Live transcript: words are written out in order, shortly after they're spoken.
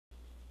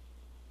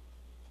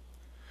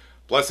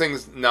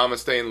Blessings,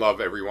 namaste, and love,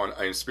 everyone.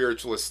 I am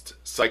spiritualist,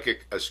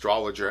 psychic,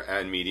 astrologer,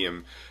 and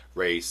medium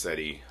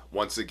Sette.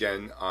 Once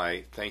again,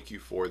 I thank you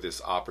for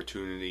this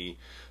opportunity,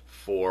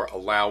 for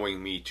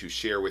allowing me to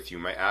share with you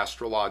my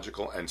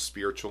astrological and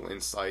spiritual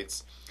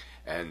insights.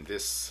 And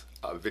this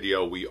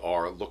video, we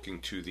are looking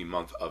to the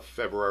month of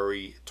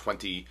February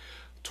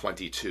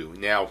 2022.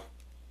 Now,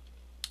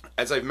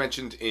 as I've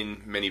mentioned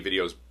in many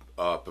videos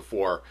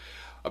before,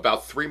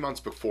 about 3 months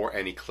before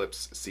an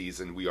eclipse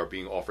season, we are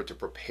being offered to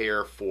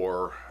prepare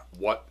for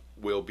what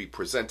will be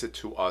presented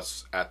to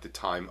us at the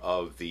time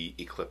of the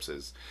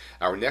eclipses.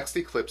 Our next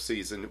eclipse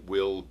season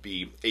will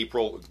be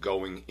April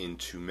going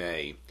into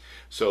May.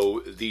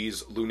 So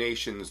these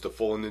lunations, the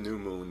full and the new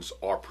moons,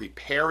 are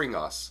preparing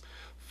us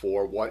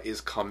for what is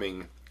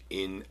coming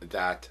in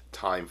that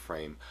time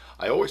frame.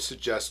 I always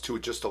suggest to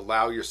just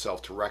allow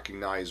yourself to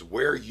recognize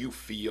where you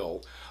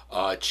feel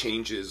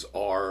changes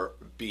are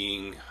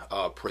being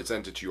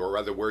presented to you, or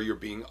rather where you're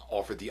being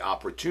offered the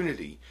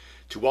opportunity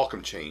to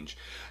welcome change.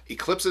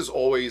 Eclipses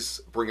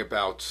always bring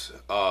about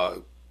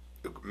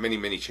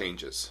many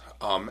changes,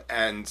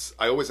 and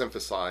I always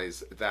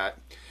emphasize that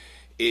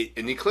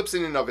an eclipse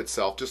in and of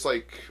itself, just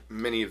like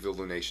many of the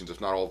lunations, if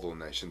not all of the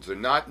lunations,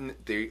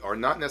 they are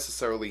not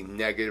necessarily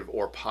negative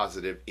or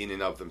positive in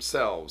and of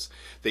themselves.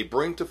 They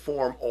bring to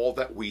form all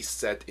that we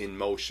set in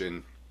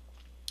motion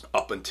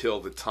up until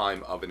the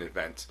time of an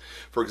event.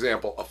 For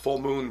example, a full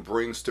moon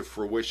brings to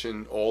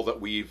fruition all that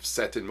we've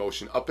set in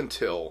motion up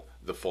until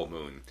the full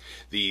moon.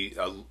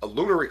 A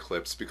lunar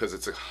eclipse, because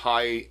it's a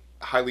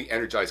highly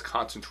energized,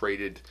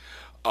 concentrated,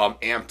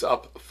 amped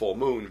up full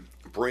moon,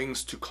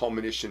 brings to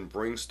culmination,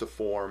 brings to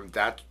form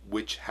that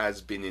which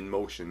has been in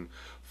motion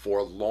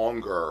for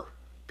longer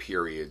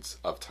periods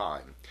of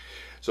time.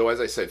 So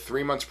as I said,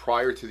 3 months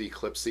prior to the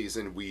eclipse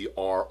season, we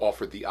are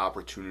offered the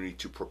opportunity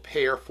to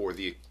prepare for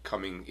the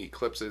coming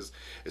eclipses,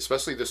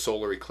 especially the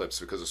solar eclipse,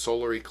 because a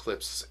solar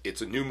eclipse,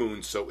 it's a new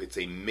moon, so it's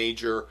a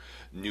major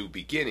new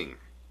beginning.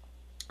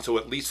 So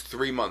at least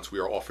 3 months we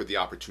are offered the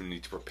opportunity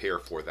to prepare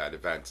for that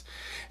event.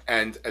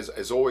 And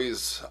as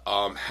always,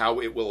 how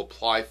it will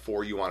apply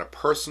for you on a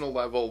personal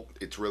level,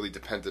 it's really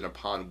dependent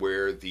upon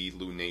where the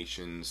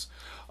lunations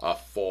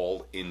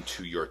fall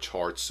into your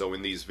chart. So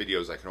in these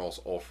videos, I can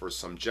also offer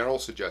some general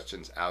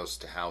suggestions as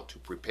to how to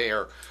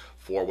prepare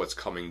for what's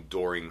coming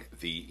during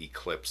the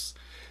eclipse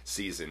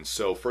season.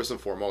 So first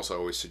and foremost, I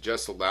always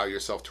suggest allow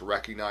yourself to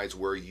recognize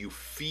where you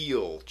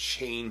feel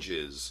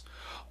changes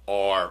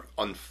are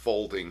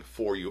unfolding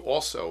for you.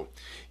 Also,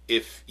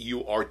 if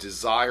you are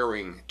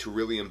desiring to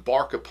really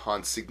embark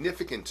upon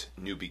significant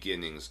new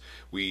beginnings,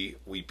 we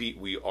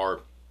are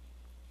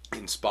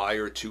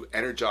inspired to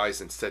energize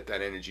and set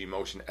that energy in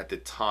motion at the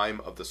time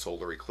of the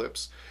solar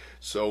eclipse.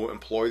 So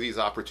employ these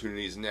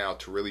opportunities now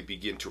to really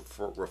begin to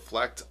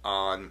reflect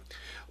on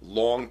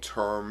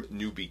long-term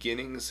new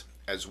beginnings,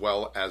 as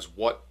well as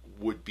what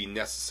would be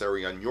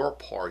necessary on your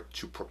part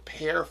to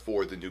prepare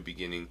for the new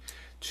beginning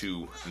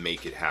to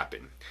make it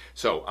happen.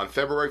 So on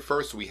February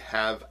 1st, we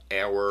have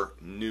our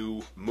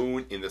new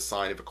moon in the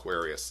sign of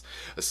Aquarius.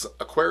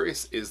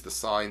 Aquarius is the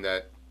sign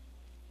that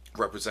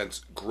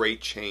represents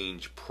great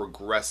change,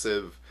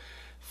 progressive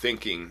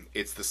thinking.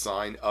 It's the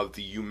sign of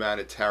the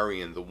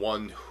humanitarian, the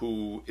one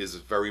who is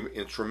very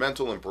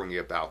instrumental in bringing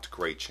about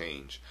great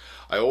change.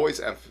 I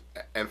always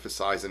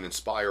emphasize and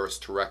inspire us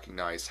to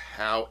recognize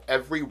how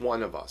every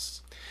one of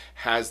us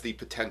has the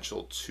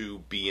potential to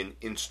be an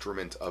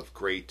instrument of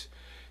great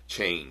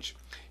change.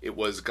 It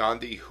was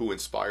Gandhi who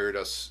inspired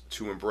us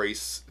to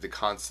embrace the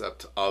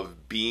concept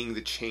of being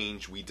the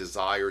change we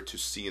desire to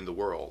see in the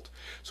world.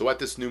 So at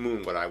this new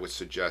moon, what I would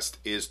suggest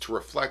is to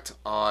reflect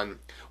on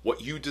what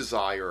you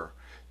desire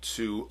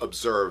to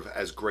observe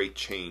as great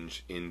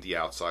change in the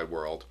outside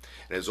world.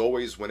 And as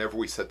always, whenever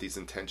we set these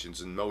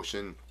intentions in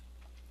motion,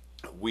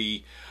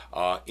 we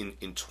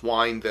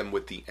entwine them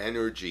with the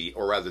energy,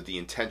 or rather the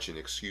intention,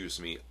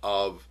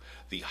 of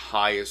the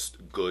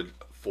highest good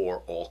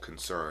for all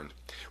concerned.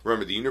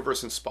 Remember, the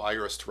universe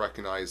inspires us to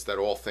recognize that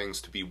all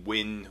things to be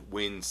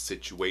win-win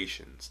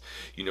situations.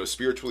 You know,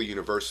 spiritually,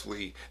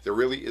 universally, there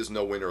really is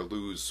no win or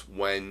lose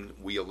when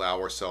we allow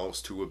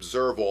ourselves to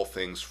observe all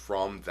things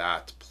from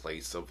that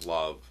place of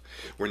love.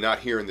 We're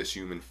not here in this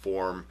human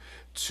form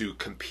to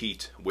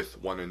compete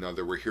with one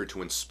another. We're here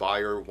to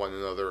inspire one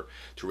another,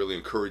 to really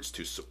encourage,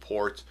 to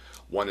support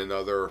one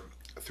another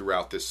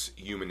throughout this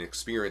human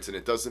experience. And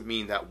it doesn't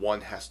mean that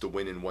one has to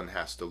win and one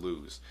has to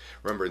lose.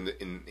 Remember,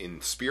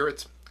 in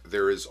spirit,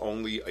 there is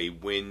only a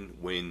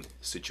win-win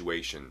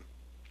situation.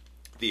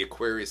 The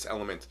Aquarius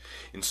element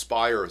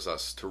inspires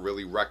us to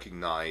really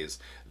recognize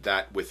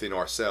that within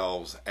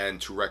ourselves,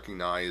 and to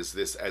recognize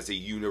this as a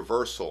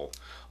universal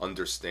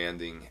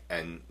understanding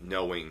and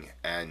knowing,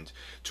 and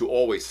to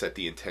always set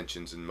the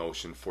intentions in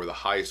motion for the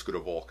highest good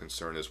of all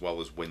concerned, as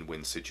well as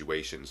win-win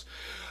situations.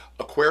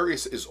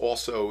 Aquarius is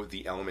also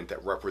the element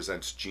that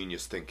represents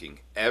genius thinking.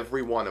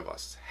 Every one of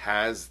us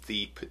has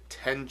the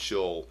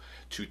potential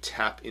to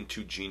tap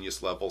into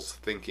genius levels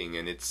thinking,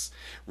 and it's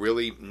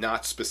really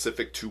not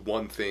specific to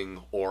one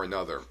thing or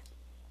another.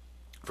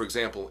 For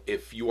example,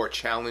 if you are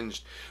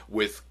challenged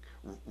with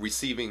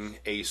receiving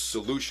a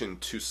solution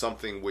to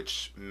something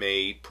which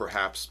may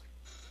perhaps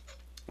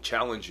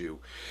challenge you,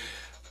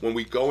 when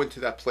we go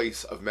into that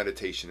place of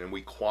meditation and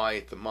we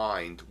quiet the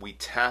mind, we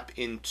tap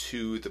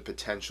into the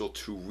potential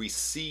to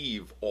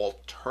receive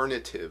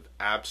alternative,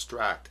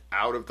 abstract,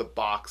 out of the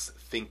box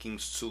thinking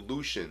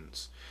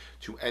solutions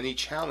to any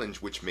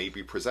challenge which may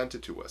be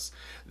presented to us.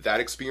 That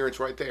experience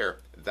right there,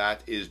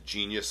 that is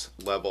genius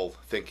level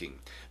thinking.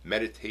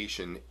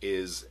 Meditation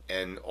is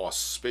an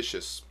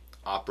auspicious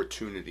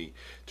opportunity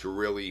to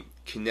really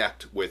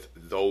connect with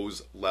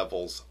those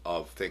levels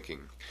of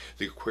thinking.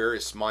 The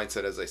Aquarius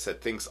mindset, as I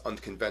said, thinks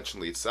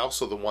unconventionally. It's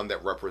also the one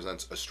that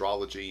represents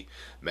astrology,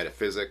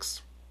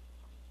 metaphysics.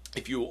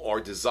 If you are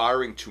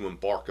desiring to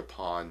embark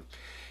upon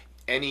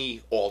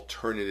any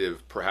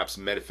alternative, perhaps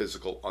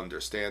metaphysical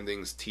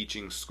understandings,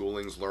 teachings,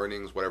 schoolings,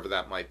 learnings, whatever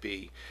that might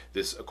be,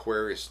 this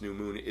Aquarius new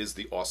moon is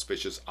the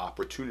auspicious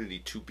opportunity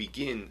to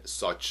begin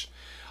such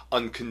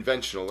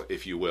unconventional,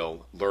 if you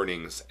will,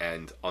 learnings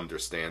and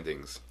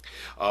understandings.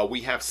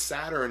 We have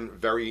Saturn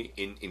very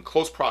in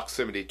close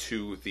proximity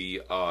to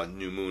the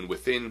new moon.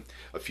 Within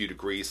a few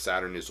degrees,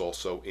 Saturn is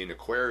also in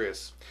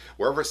Aquarius.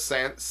 Wherever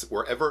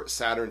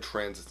Saturn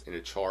transits in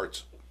a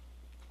chart,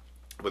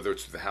 whether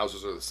it's the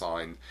houses or the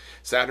sign,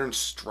 Saturn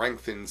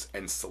strengthens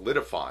and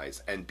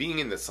solidifies. And being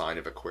in the sign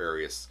of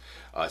Aquarius,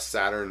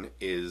 Saturn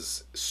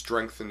is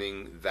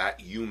strengthening that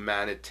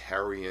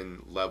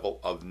humanitarian level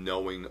of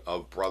knowing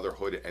of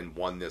brotherhood and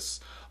oneness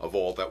of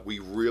all, that we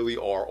really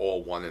are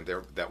all one, and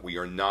that we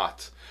are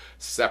not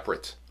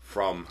separate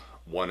from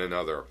one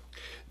another.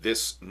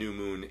 This new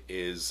moon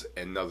is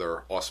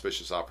another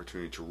auspicious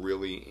opportunity to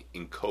really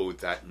encode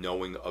that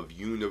knowing of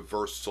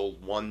universal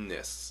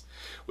oneness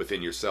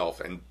within yourself.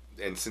 And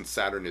since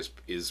Saturn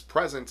is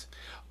present,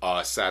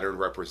 Saturn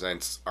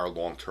represents our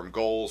long-term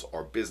goals,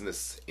 our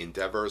business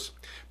endeavors.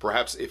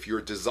 Perhaps if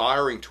you're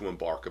desiring to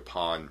embark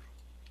upon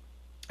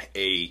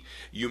a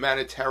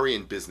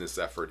humanitarian business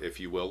effort,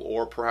 if you will,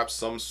 or perhaps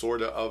some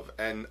sort of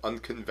an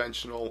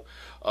unconventional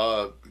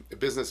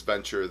business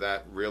venture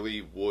that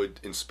really would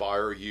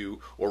inspire you,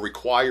 or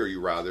require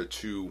you rather,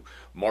 to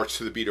march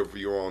to the beat of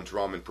your own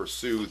drum and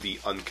pursue the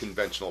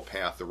unconventional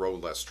path, the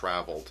road less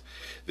traveled.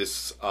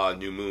 This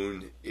new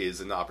moon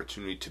is an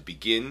opportunity to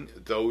begin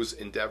those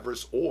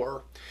endeavors,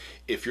 or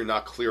if you're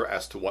not clear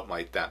as to what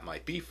that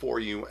might be for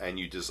you and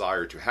you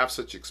desire to have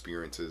such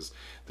experiences,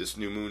 this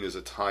new moon is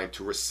a time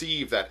to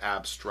receive that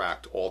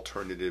abstract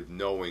alternative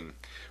knowing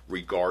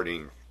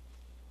regarding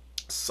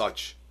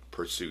such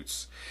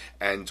pursuits.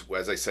 And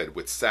as I said,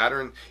 with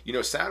Saturn,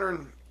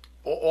 Saturn,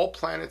 all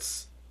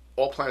planets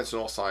and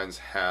all signs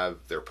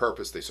have their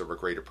purpose. They serve a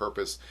greater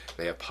purpose.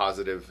 They have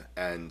positive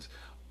and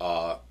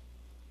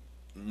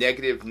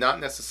negative. Not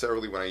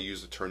necessarily, when I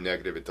use the term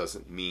negative, it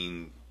doesn't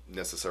mean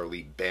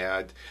necessarily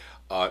bad,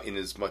 in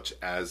as much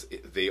as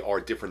they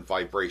are different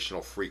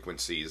vibrational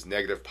frequencies.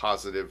 Negative,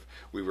 positive,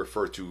 we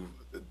refer to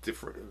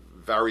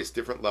various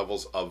different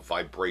levels of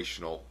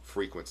vibrational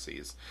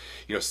frequencies.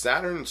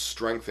 Saturn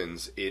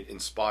strengthens, it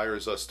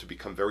inspires us to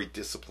become very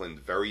disciplined,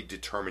 very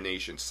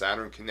determination.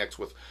 Saturn connects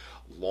with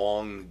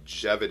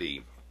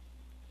longevity.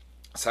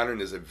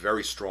 Saturn is a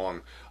very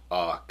strong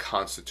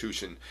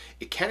constitution.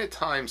 It can at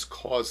times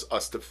cause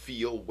us to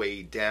feel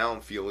weighed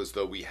down, feel as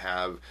though we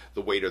have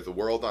the weight of the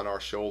world on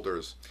our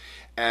shoulders,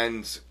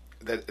 and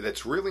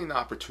that's really an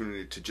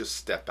opportunity to just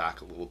step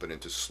back a little bit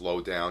and to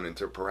slow down and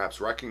to perhaps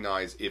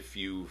recognize if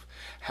you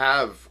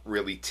have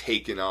really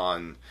taken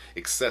on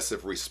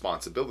excessive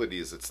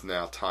responsibilities. It's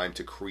now time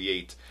to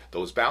create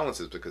those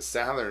balances, because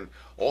Saturn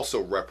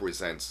also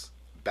represents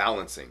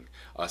balancing.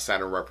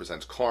 Saturn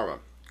represents karma.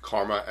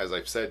 Karma, as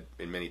I've said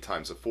in many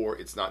times before,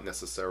 it's not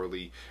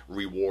necessarily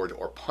reward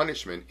or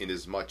punishment, in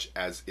as much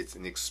as it's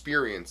an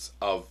experience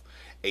of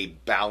a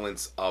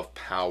balance of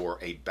power,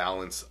 a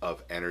balance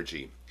of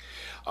energy.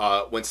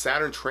 When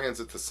Saturn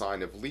transits the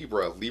sign of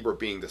Libra, Libra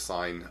being the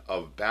sign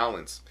of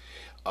balance,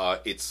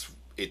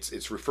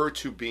 it's referred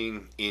to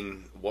being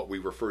in what we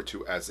refer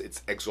to as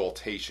its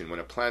exaltation. When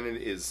a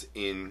planet is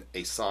in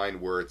a sign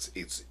where it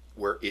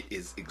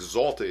is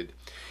exalted,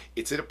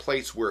 it's in a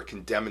place where it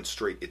can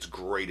demonstrate its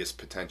greatest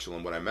potential.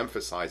 And what I'm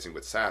emphasizing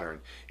with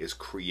Saturn is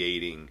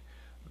creating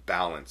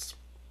balance.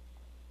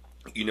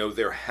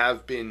 There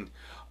have been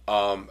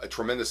a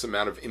tremendous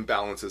amount of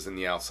imbalances in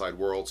the outside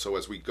world. So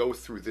as we go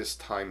through this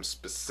time,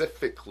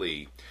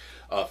 specifically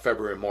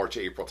February, March,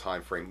 April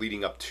timeframe,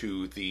 leading up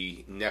to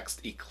the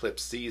next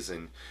eclipse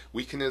season,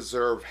 we can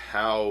observe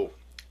how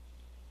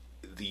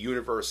the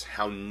universe,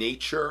 how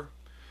nature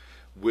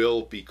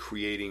will be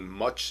creating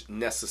much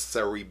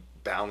necessary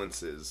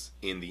balances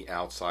in the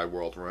outside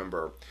world.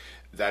 Remember,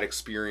 that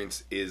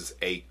experience is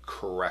a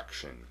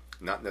correction,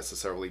 not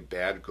necessarily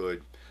bad,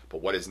 good,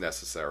 but what is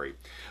necessary.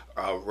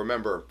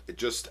 Remember,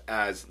 just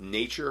as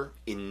nature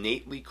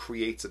innately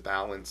creates a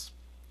balance,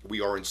 we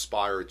are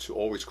inspired to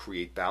always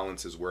create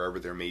balances wherever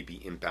there may be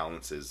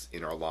imbalances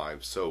in our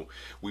lives. So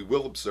we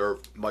will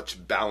observe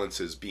much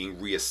balances being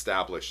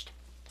reestablished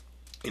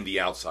in the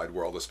outside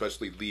world,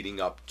 especially leading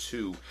up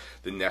to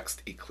the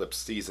next eclipse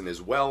season,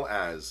 as well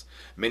as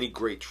many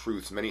great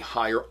truths, many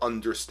higher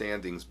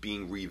understandings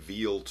being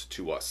revealed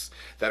to us.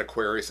 That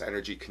Aquarius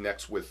energy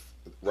connects with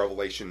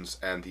Revelations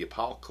and the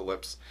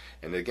Apocalypse.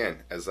 And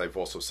again, as I've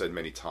also said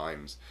many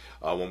times,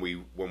 when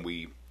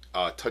we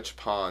touch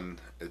upon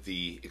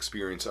the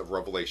experience of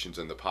Revelations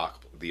and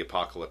the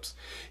Apocalypse,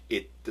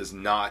 it does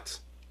not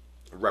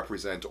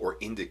represent or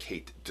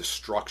indicate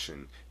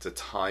destruction. It's a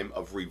time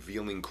of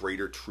revealing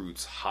greater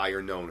truths,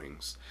 higher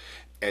knowings.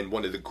 And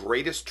one of the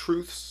greatest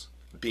truths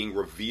being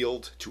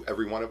revealed to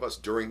every one of us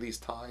during these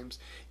times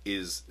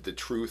is the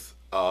truth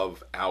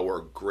of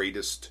our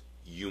greatest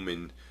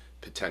human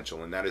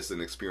potential. And that is an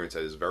experience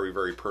that is very,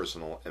 very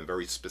personal and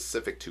very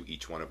specific to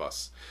each one of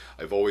us.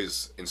 I've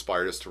always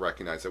inspired us to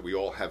recognize that we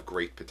all have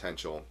great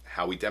potential.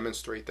 How we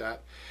demonstrate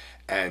that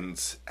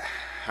and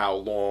how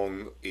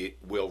long it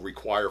will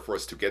require for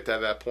us to get to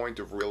that point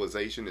of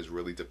realization is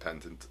really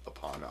dependent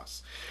upon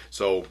us.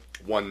 So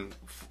one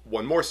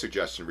more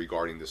suggestion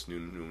regarding this new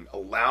moon: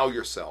 allow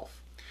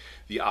yourself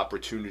the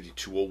opportunity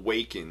to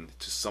awaken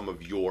to some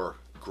of your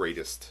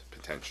greatest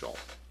potential.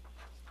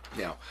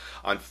 Now,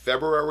 on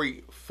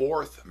February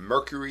 4th,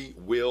 Mercury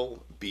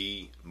will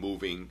be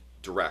moving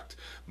direct.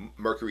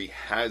 Mercury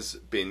has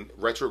been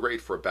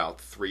retrograde for about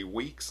 3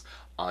 weeks.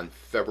 On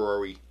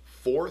February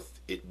 4th,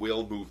 it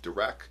will move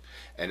direct.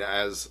 And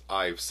as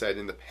I've said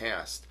in the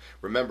past,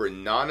 remember,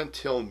 not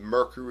until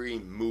Mercury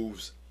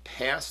moves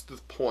past the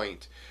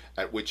point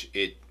at which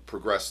it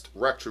progressed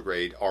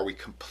retrograde are we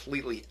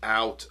completely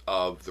out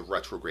of the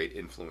retrograde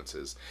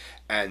influences.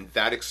 And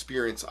that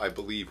experience, I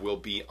believe, will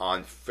be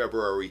on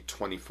February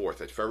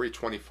 24th. At February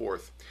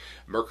 24th,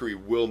 Mercury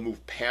will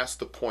move past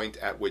the point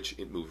at which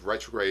it moved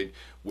retrograde,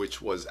 which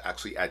was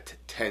actually at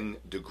 10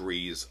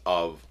 degrees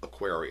of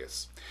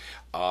Aquarius.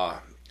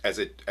 As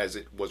it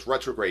was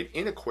retrograde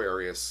in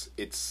Aquarius,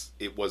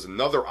 it was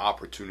another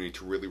opportunity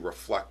to really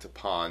reflect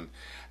upon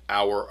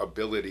our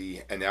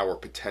ability and our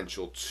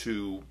potential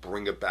to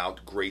bring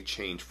about great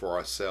change for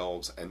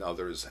ourselves and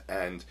others.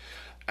 And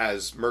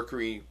as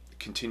Mercury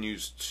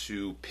continues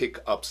to pick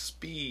up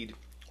speed,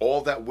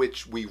 all that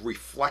which we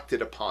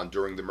reflected upon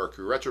during the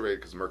Mercury retrograde,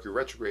 because Mercury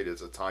retrograde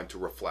is a time to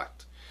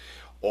reflect,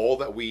 all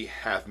that we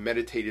have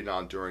meditated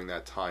on during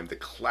that time, the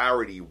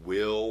clarity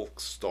will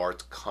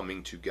start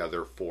coming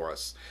together for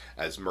us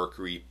as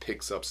Mercury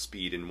picks up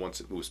speed. And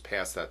once it moves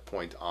past that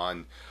point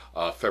on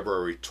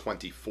February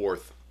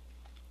 24th,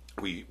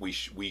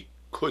 we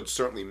could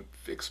certainly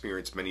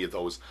experience many of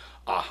those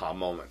aha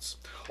moments.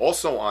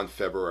 Also on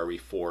February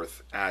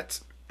 4th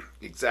at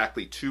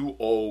exactly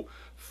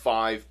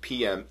 2:05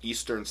 p.m.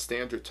 Eastern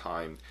Standard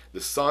Time,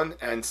 the Sun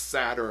and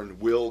Saturn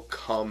will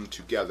come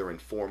together and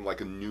form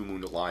like a new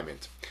moon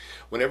alignment.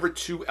 Whenever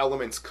two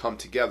elements come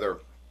together,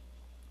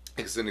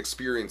 it's an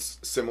experience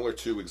similar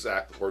to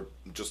or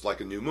just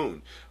like a new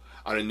moon.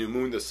 On a new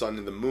moon, the Sun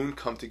and the Moon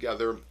come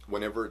together.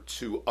 Whenever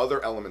two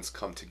other elements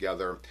come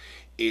together,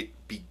 it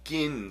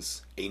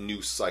begins a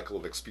new cycle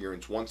of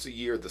experience. Once a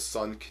year, the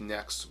Sun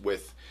connects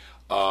with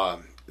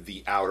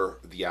the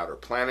outer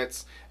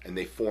planets, and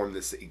they form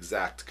this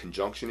exact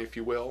conjunction, if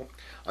you will.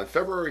 On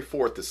February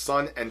 4th, the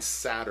Sun and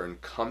Saturn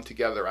come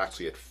together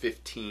actually at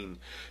 15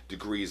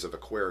 degrees of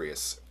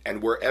Aquarius.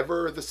 And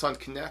wherever the Sun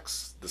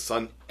connects, the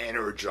Sun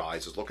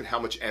energizes. Look at how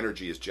much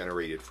energy is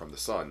generated from the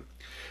Sun.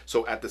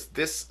 So at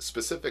this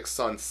specific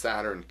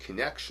Sun-Saturn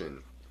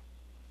connection,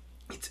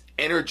 it's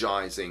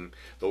energizing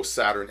those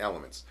Saturn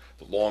elements,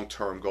 the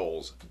long-term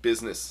goals,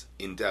 business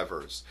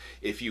endeavors.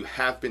 If you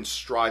have been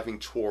striving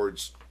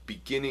towards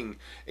beginning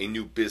a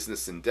new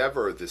business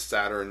endeavor, the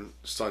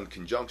Saturn-Sun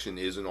conjunction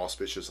is an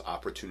auspicious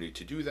opportunity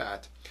to do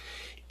that.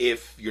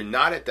 If you're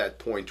not at that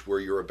point where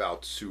you're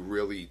about to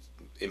really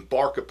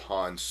embark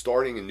upon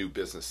starting a new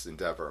business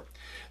endeavor,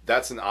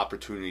 that's an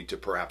opportunity to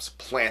perhaps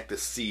plant the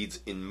seeds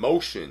in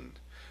motion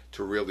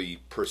to really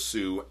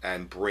pursue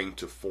and bring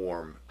to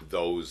form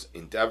those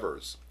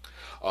endeavors.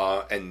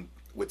 And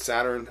with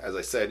Saturn, as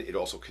I said, it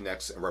also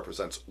connects and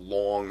represents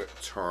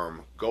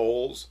long-term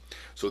goals.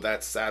 So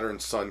that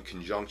Saturn-Sun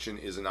conjunction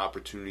is an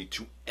opportunity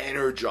to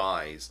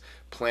energize,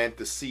 plant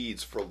the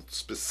seeds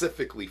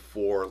specifically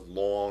for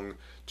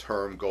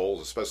long-term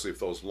goals, especially if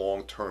those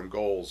long-term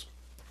goals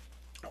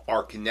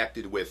are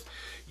connected with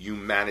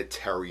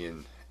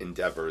humanitarian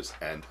endeavors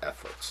and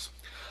efforts.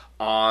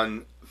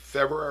 On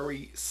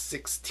February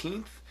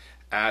 16th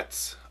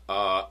at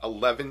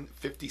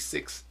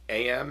 11:56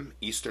 a.m.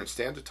 Eastern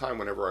Standard Time,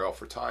 whenever I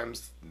offer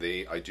times,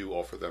 I do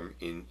offer them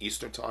in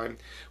Eastern Time,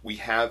 we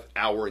have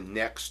our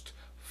next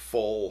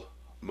full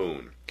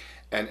moon.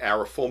 And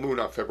our full moon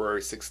on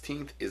February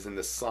 16th is in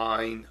the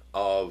sign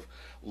of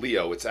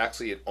Leo. It's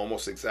actually at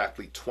almost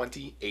exactly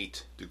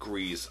 28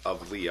 degrees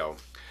of Leo.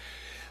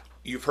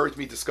 You've heard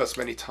me discuss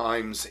many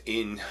times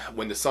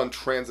when the Sun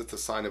transits the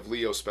sign of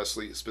Leo,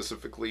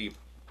 specifically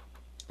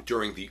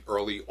during the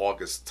early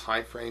August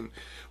time frame,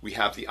 we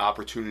have the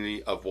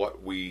opportunity of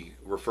what we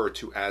refer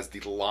to as the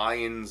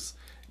Lion's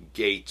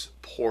gate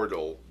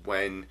portal,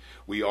 when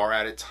we are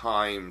at a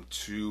time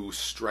to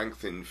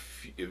strengthen,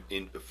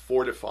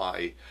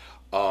 fortify,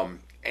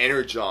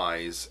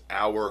 energize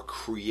our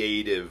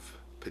creative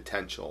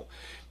potential.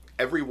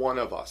 Every one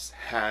of us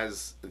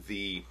has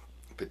the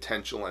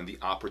potential and the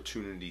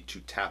opportunity to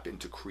tap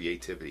into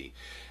creativity.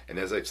 And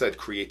as I've said,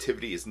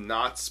 creativity is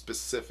not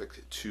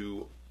specific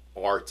to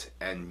art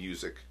and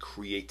music.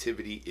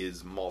 Creativity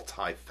is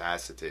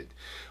multifaceted.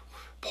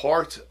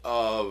 Part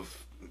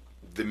of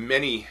the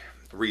many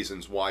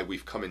reasons why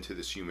we've come into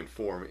this human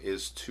form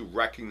is to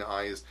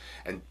recognize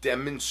and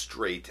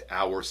demonstrate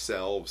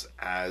ourselves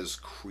as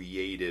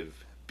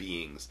creative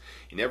beings.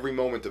 In every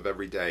moment of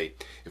every day,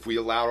 if we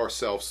allowed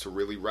ourselves to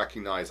really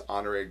recognize,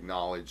 honor,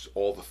 acknowledge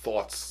all the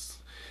thoughts,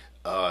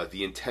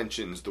 the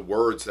intentions, the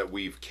words that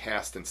we've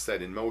cast and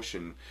set in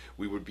motion,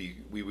 we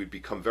would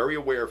become very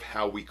aware of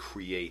how we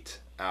create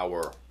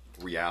our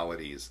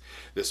realities.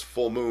 This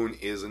full moon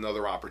is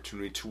another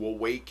opportunity to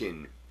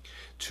awaken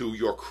to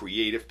your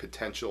creative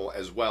potential,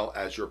 as well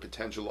as your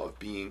potential of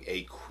being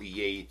a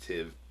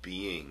creative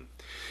being.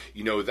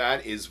 You know,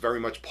 that is very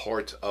much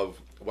part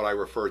of what I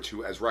refer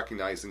to as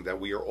recognizing that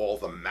we are all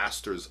the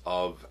masters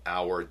of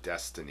our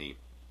destiny.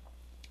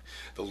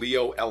 The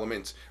Leo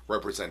element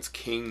represents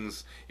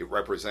kings. It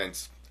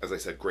represents, as I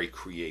said, great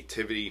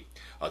creativity,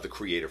 the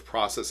creative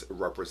process. It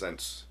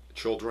represents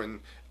children.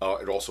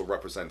 It also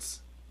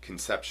represents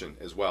conception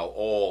as well,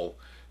 all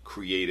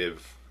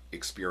creative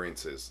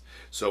experiences.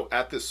 So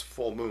at this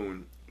full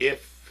moon,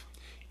 if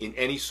in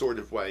any sort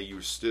of way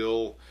you're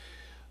still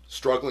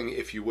struggling,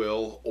 if you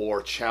will,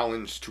 or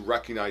challenged to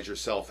recognize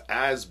yourself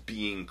as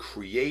being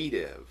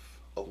creative,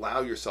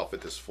 allow yourself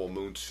at this full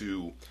moon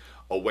to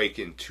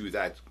awaken to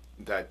that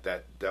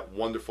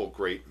wonderful,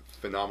 great,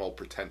 phenomenal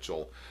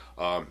potential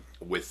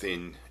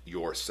within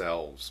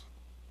yourselves.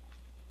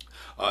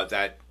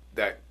 That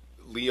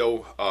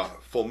Leo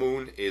full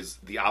moon is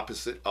the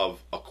opposite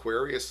of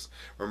Aquarius.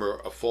 Remember,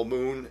 a full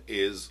moon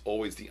is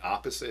always the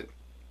opposite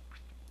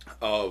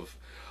of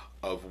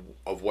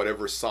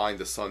whatever sign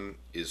the sun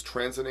is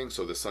transiting.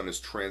 So the sun is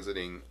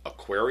transiting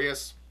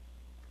Aquarius.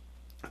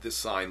 This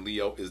sign,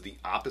 Leo, is the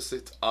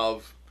opposite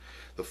of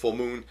the full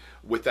moon.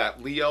 With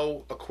that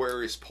Leo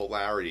Aquarius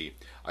polarity,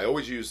 I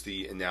always use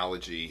the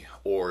analogy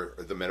or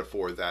the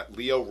metaphor that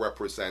Leo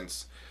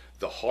represents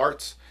the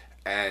heart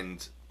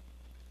and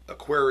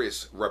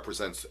Aquarius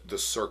represents the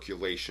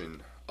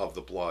circulation of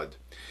the blood.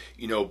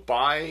 You know,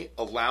 by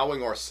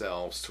allowing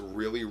ourselves to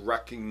really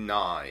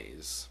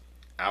recognize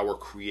our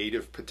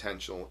creative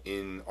potential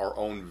in our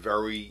own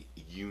very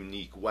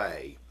unique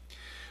way,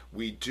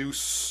 we do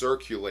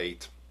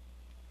circulate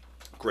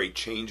great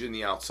change in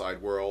the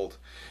outside world.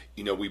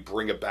 You know, we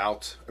bring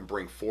about and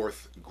bring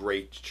forth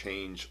great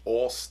change,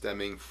 all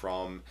stemming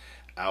from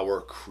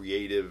our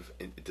creative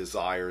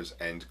desires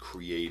and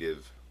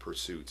creative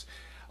pursuits.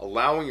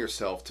 Allowing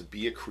yourself to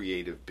be a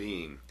creative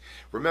being.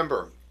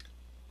 Remember,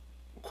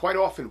 quite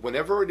often,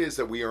 whenever it is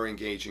that we are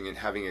engaging in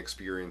having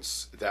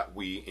experience that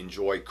we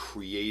enjoy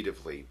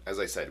creatively, as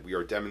I said, we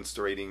are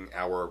demonstrating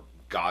our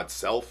God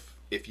self,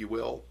 if you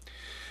will.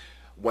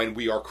 When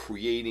we are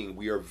creating,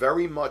 we are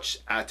very much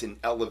at an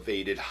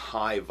elevated,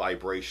 high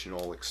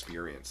vibrational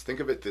experience.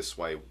 Think of it this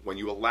way: when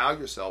you allow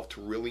yourself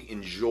to really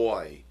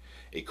enjoy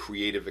a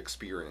creative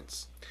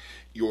experience,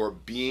 you're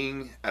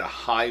being at a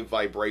high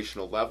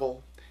vibrational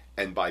level,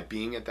 and by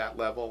being at that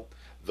level,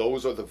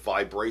 those are the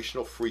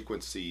vibrational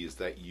frequencies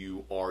that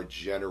you are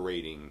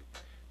generating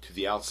to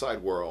the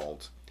outside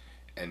world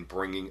and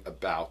bringing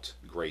about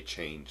great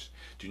change.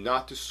 Do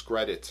not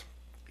discredit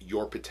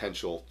your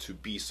potential to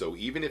be so,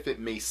 even if it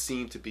may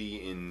seem to be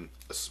in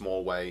a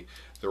small way.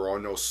 There are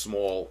no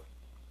small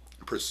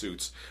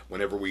pursuits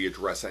whenever we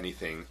address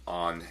anything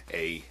on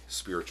a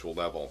spiritual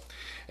level.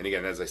 And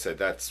again, as I said,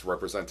 that's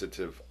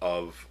representative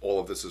of all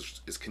of this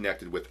is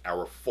connected with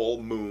our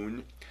full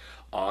moon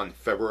on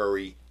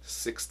February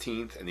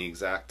 16th, and the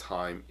exact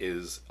time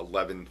is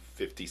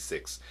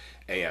 11:56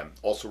 a.m.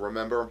 Also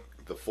remember,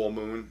 the full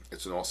moon,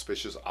 it's an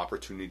auspicious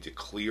opportunity to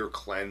clear,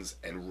 cleanse,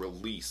 and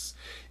release.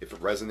 If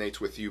it resonates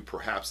with you,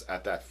 perhaps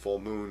at that full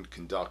moon,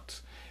 conduct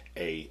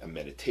a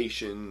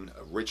meditation,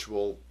 a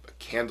ritual, a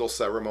candle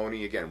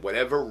ceremony. Again,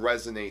 whatever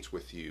resonates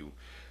with you,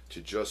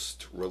 to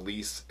just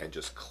release and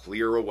just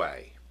clear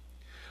away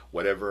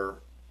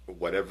whatever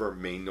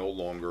may no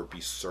longer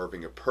be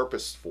serving a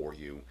purpose for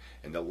you,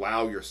 and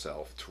allow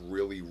yourself to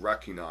really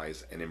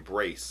recognize and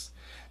embrace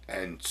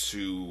and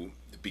to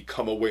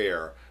become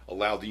aware.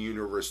 Allow the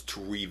universe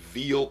to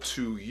reveal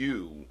to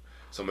you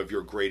some of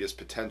your greatest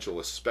potential,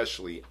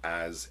 especially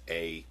as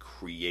a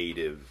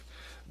creative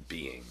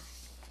being.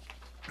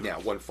 Now,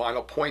 one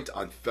final point: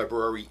 on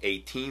February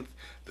 18th,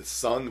 the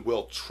sun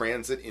will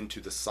transit into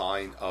the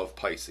sign of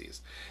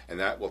Pisces, and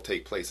that will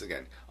take place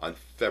again on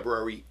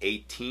February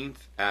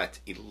 18th at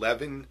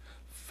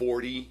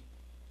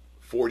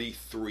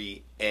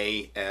 11:43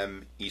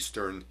 a.m.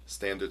 Eastern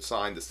Standard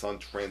Time. The sun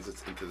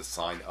transits into the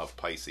sign of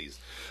Pisces.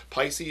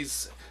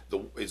 Pisces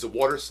is a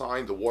water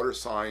sign. The water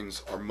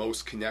signs are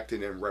most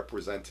connected and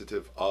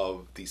representative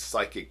of the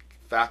psychic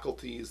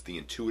faculties, the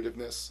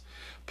intuitiveness.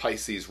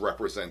 Pisces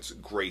represents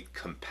great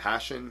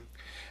compassion.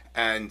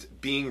 And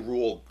being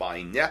ruled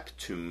by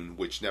Neptune,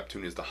 which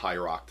Neptune is the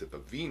higher octave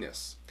of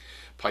Venus,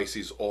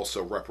 Pisces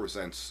also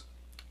represents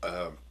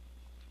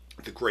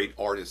the great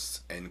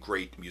artists and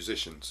great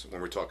musicians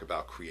when we talk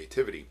about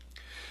creativity.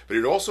 But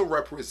it also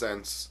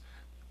represents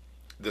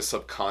the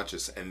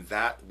subconscious and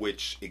that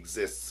which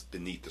exists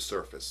beneath the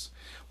surface.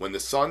 When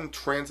the sun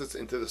transits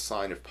into the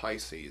sign of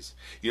Pisces,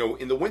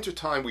 in the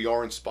wintertime we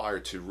are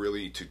inspired to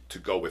really to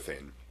go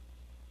within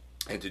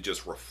and to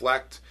just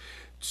reflect,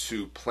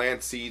 to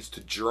plant seeds,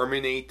 to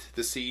germinate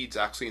the seeds.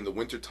 Actually, in the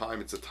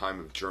wintertime, it's a time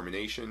of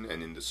germination,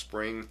 and in the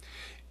spring,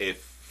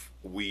 if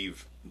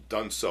we've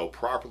done so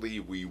properly,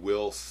 we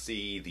will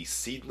see the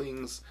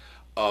seedlings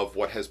of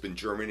what has been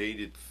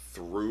germinated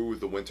through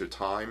the winter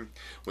time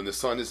when the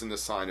sun is in the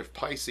sign of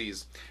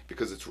Pisces,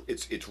 because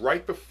it's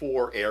right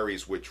before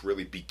Aries, which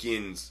really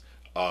begins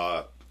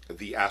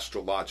the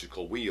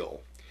astrological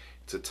wheel.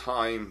 It's a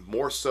time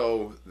more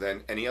so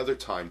than any other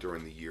time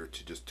during the year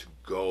to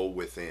go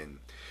within,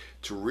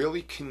 to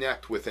really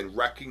connect with and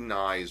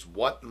recognize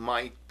what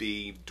might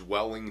be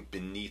dwelling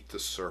beneath the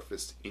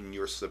surface in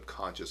your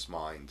subconscious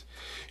mind.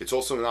 It's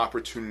also an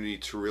opportunity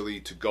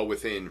to go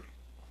within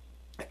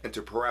and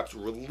to perhaps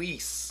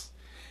release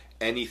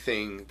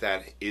anything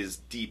that is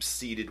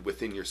deep-seated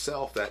within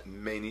yourself that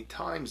many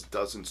times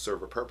doesn't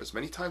serve a purpose.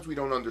 Many times we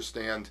don't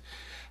understand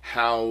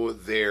how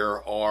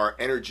there are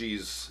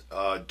energies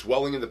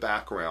dwelling in the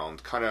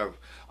background, kind of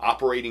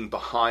operating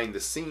behind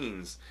the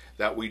scenes,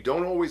 that we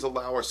don't always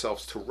allow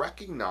ourselves to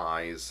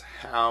recognize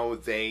how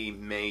they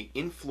may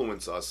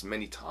influence us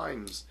many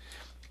times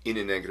in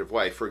a negative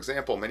way. For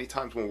example, many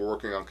times when we're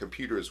working on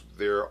computers,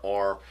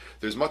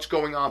 there's much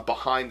going on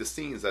behind the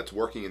scenes that's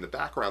working in the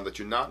background that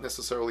you're not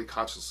necessarily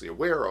consciously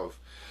aware of.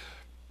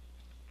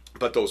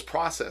 But those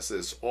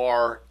processes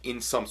are,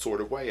 in some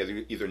sort of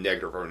way, either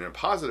negative or in a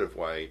positive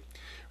way,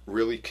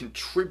 really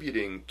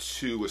contributing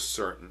to a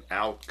certain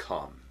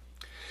outcome.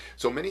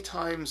 So many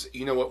times,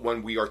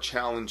 when we are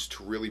challenged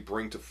to really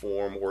bring to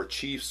form or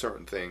achieve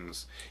certain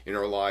things in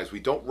our lives, we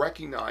don't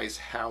recognize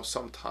how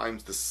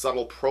sometimes the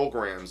subtle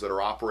programs that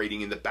are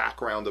operating in the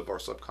background of our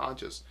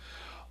subconscious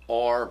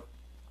are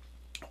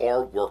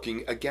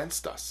working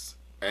against us.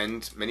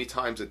 And many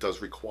times it does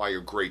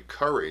require great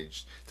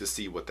courage to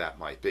see what that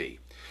might be.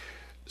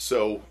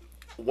 So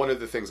one of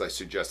the things I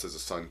suggest as the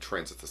sun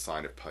transits the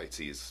sign of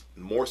Pisces,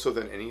 more so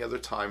than any other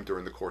time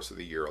during the course of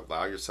the year,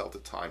 allow yourself the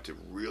time to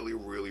really,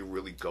 really,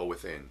 really go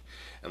within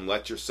and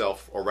let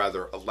yourself, or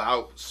rather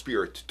allow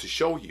Spirit to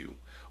show you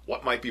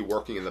what might be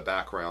working in the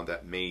background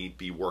that may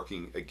be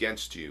working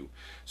against you,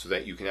 so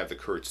that you can have the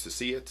courage to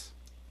see it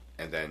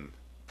and then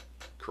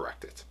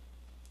correct it.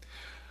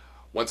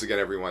 Once again,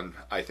 everyone,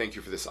 I thank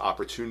you for this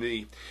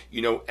opportunity.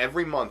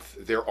 Every month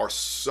there are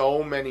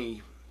so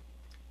many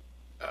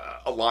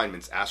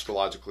alignments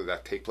astrologically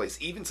that take place,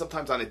 even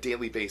sometimes on a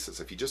daily basis.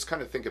 If you just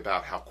kind of think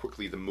about how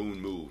quickly the moon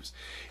moves,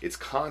 it's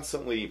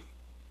constantly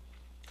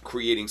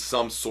creating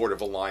some sort of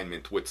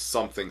alignment with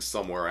something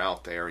somewhere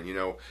out there.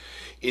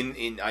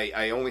 And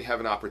I only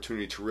have an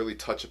opportunity to really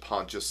touch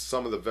upon just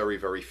some of the very,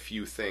 very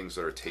few things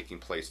that are taking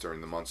place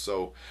during the month.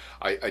 So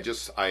it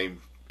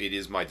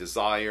is my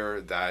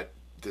desire that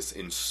this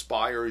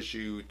inspires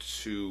you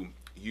to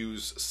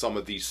use some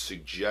of these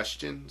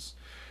suggestions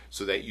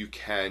so that you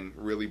can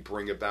really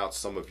bring about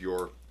some of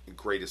your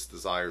greatest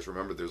desires.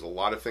 Remember, there's a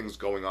lot of things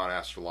going on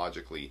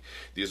astrologically.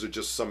 These are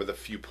just some of the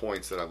few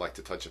points that I'd like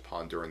to touch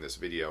upon during this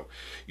video.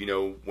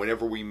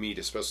 Whenever we meet,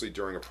 especially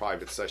during a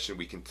private session,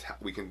 we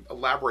can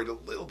elaborate a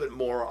little bit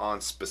more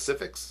on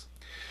specifics.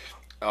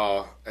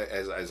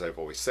 As I've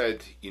always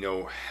said,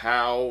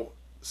 how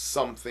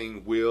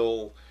something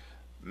will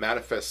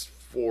manifest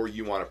for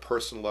you on a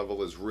personal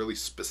level is really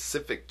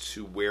specific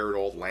to where it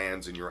all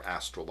lands in your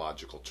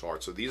astrological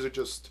chart. So these are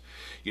just,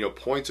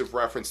 points of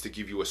reference to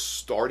give you a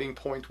starting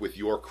point with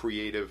your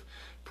creative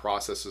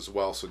process as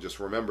well. So just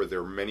remember, there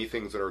are many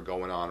things that are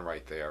going on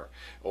right there,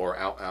 or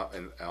out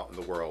in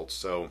the world.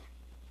 So,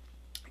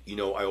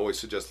 I always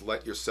suggest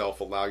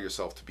allow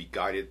yourself to be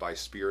guided by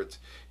Spirit.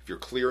 If you're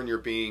clear in your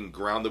being,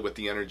 grounded with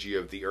the energy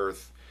of the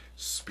earth,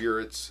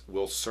 spirits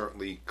will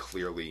certainly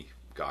clearly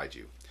guide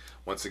you.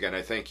 Once again,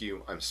 I thank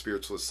you. I'm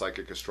Spiritualist,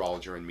 Psychic,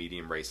 Astrologer, and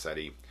Medium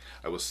Sette.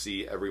 I will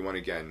see everyone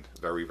again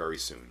very, very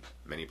soon.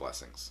 Many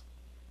blessings.